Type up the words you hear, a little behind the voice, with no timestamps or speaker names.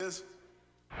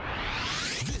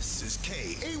This is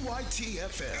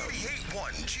KAYT-FM.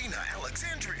 88.1 Gina,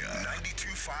 Alexandria.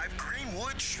 92.5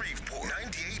 Greenwood, Shreveport.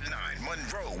 98.9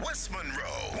 Monroe, West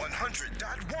Monroe.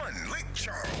 100.1 Lake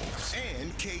Charles.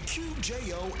 And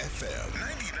KQJO-FM.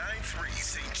 99.3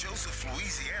 St. Joseph,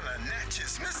 Louisiana,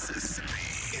 Natchez,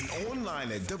 Mississippi. And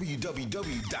online at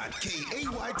www.kaytfm.com.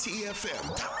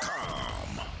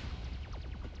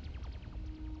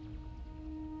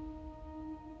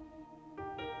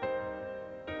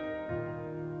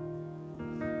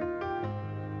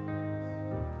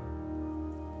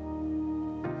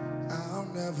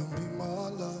 Never be more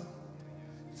loved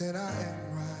than I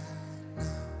am right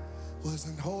now.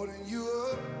 Wasn't holding you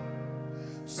up,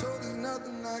 so there's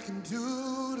nothing I can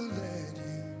do to let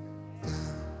you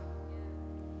down.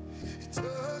 It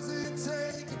doesn't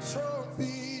take a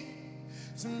trophy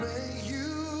to make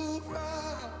you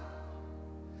proud.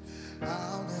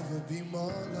 I'll never be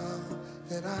more loved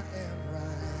than I am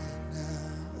right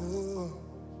now. Oh.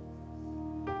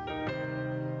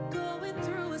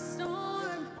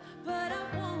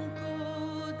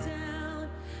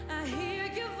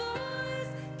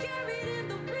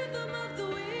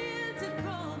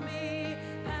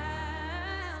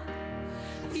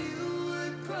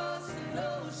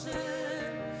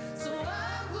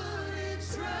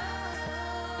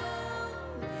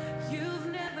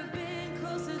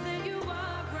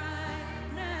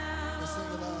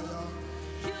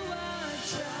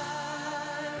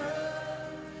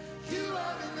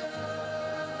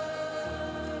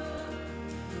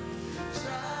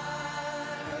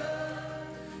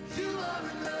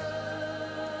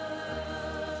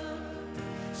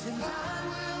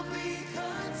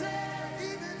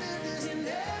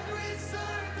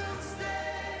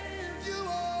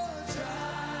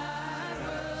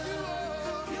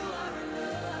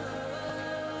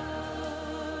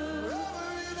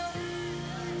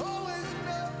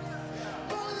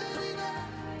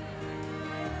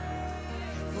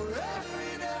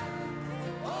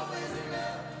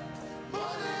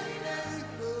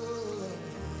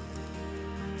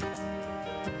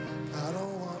 I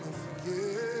don't wanna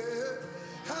forget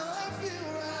how I feel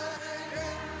right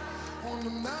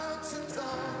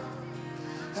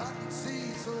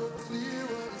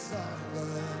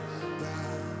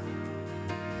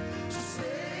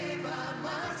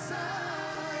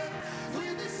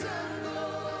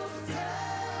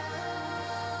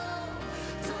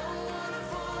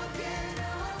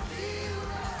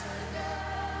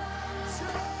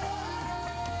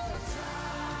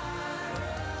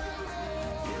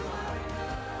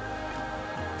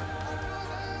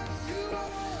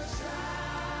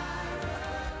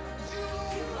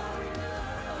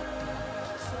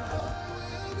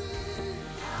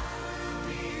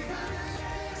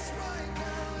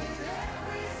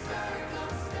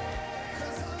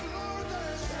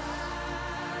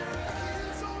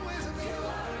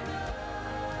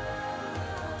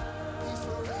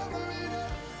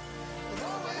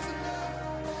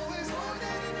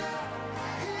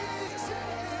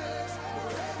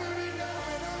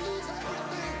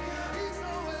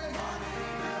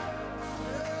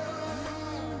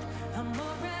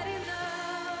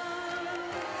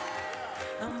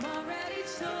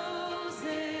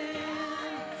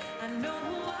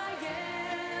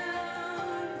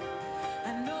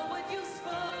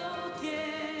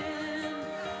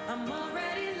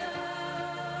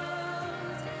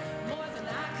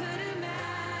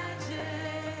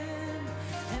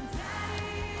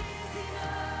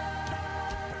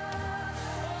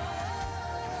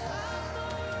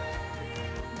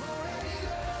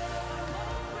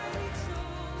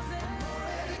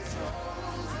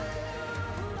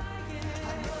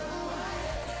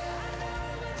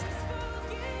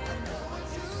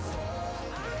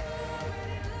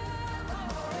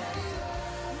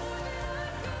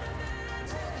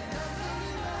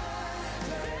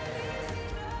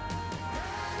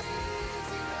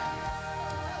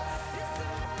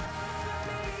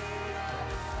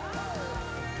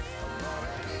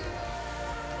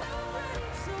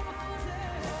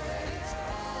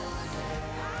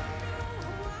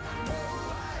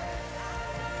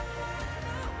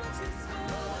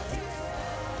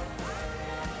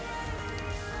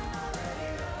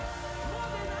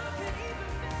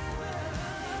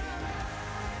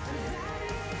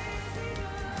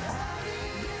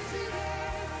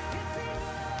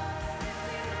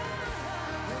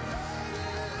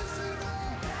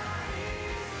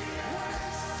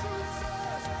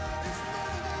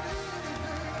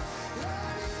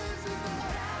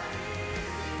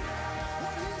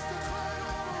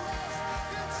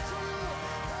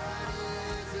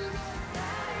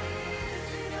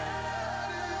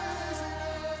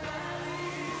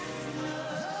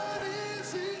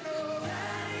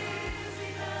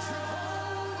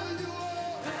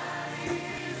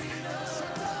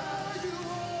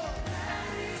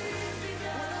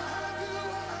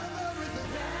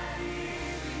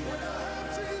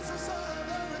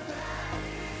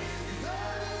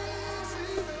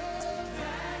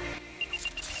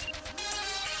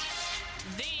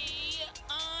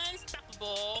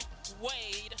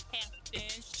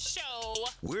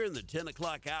the 10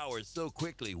 o'clock hour so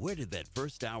quickly. Where did that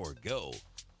first hour go?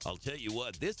 I'll tell you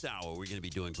what, this hour we're going to be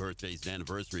doing birthdays and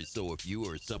anniversaries. So if you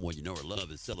or someone you know or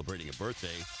love is celebrating a birthday,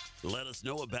 let us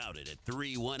know about it at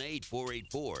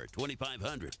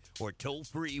 318-484-2500 or toll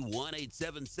free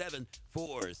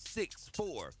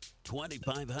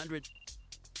 1-877-464-2500.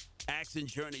 Acts and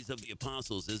Journeys of the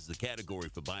Apostles is the category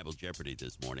for Bible Jeopardy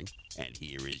this morning. And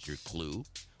here is your clue.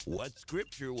 What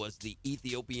scripture was the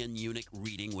Ethiopian eunuch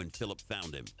reading when Philip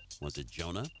found him? Was it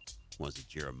Jonah? Was it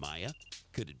Jeremiah?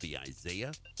 Could it be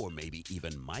Isaiah? Or maybe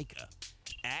even Micah?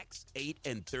 Acts 8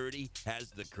 and 30 has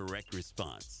the correct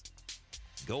response.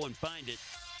 Go and find it,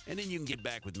 and then you can get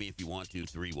back with me if you want to,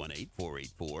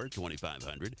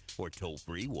 318-484-2500, or toll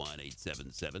free,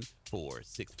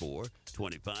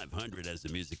 1-877-464-2500. As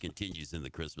the music continues in the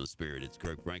Christmas spirit, it's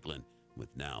Kirk Franklin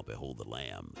with Now Behold the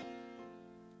Lamb.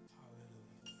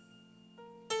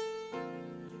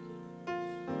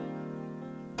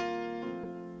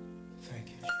 Thank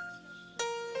you.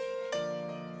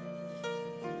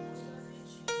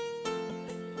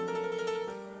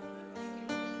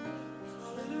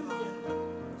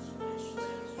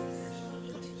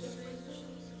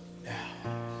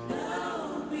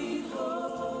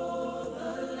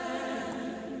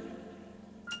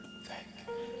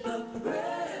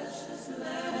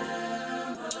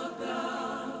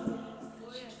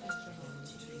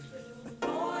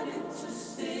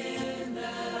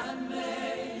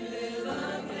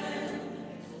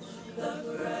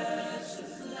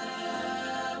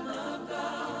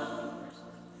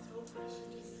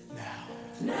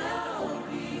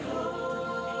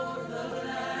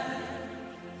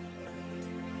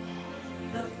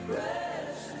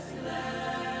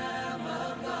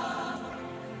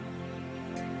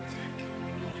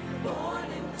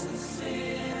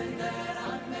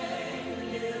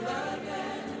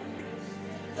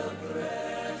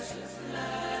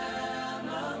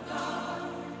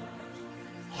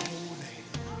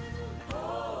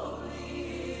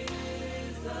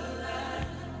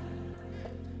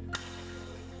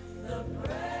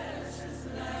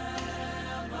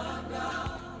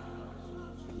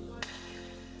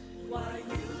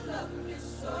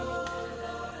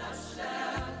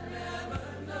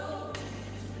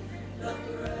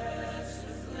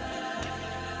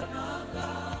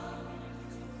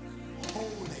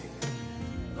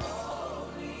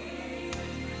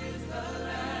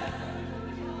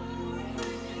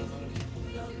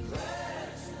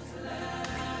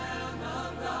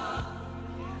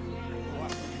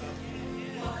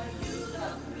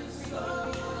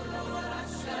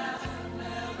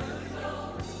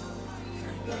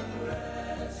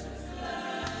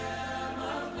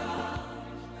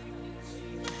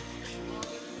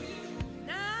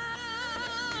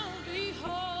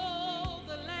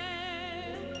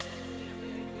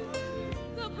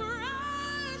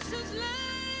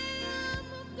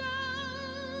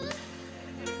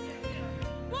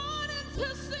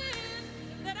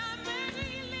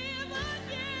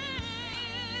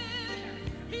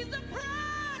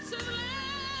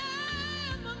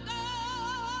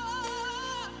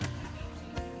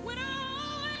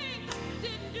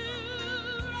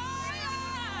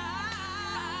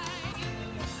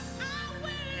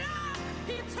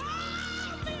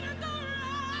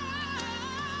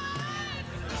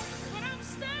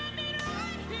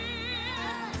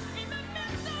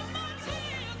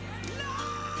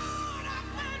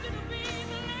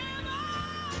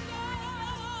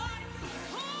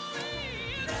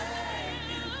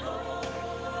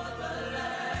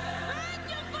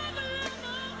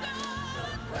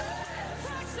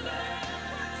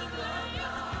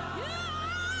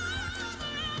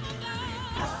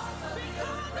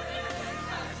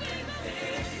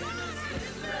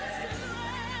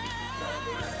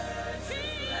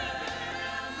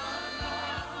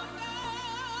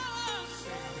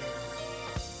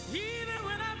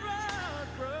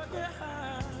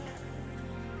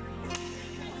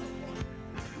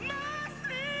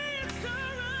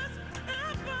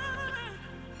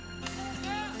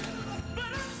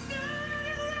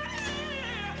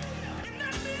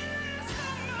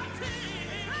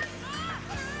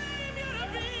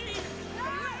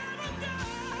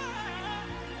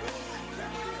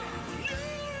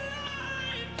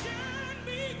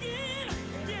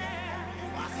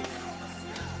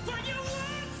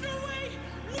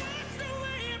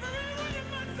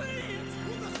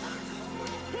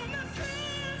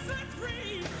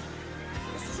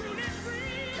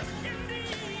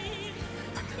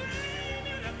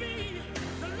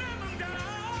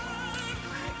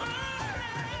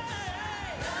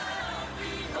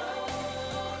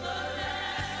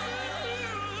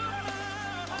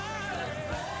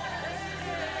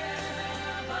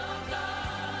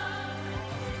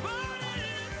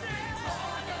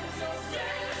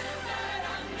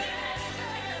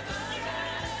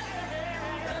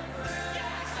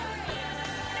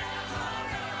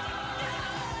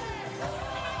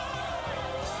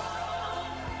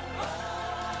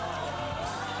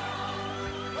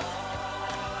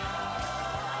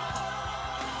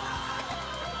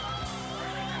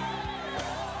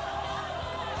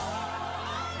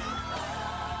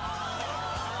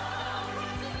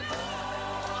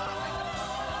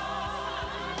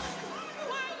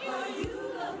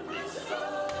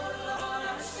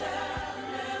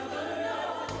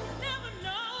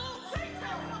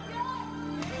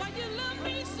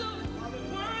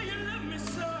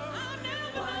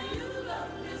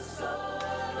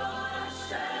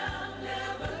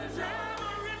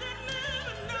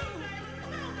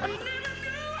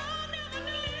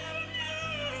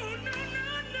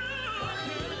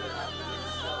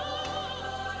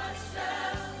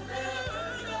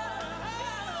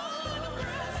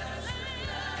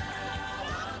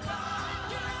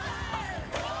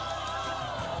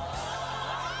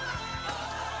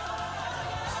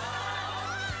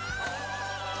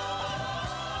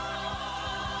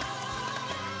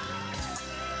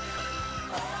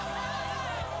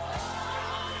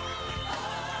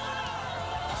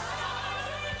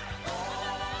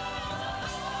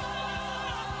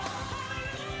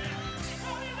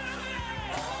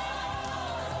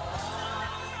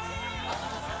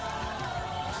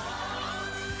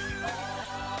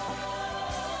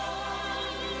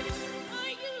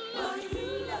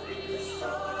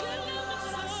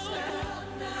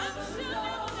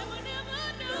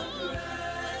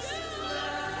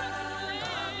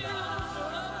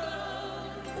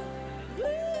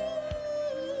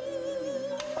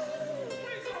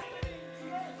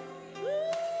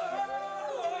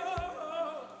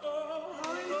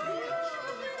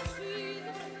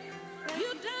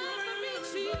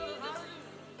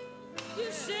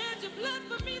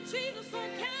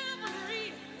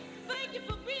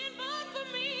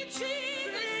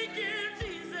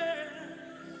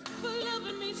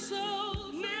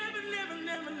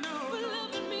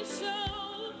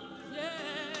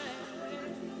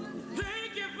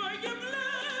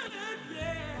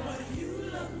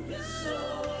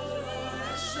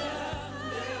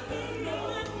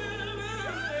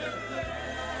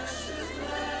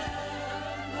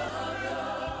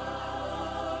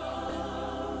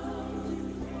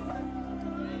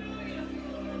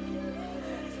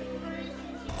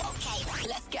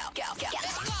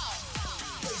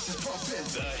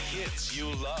 The hits you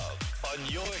love on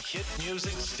your hit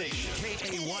music station.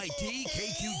 KAYT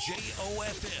KQJO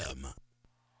FM.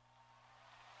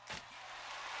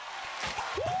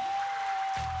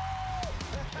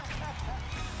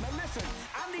 Now listen,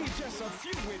 I need just a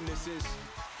few witnesses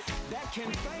that can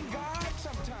thank God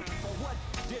sometime for what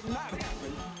did not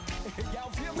happen. Y'all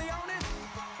feel me on it?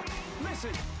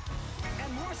 Listen,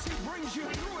 and once he brings you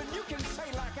through it, you can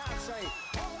say like I say,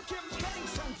 oh, give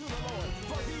thanks unto the Lord,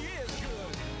 for he is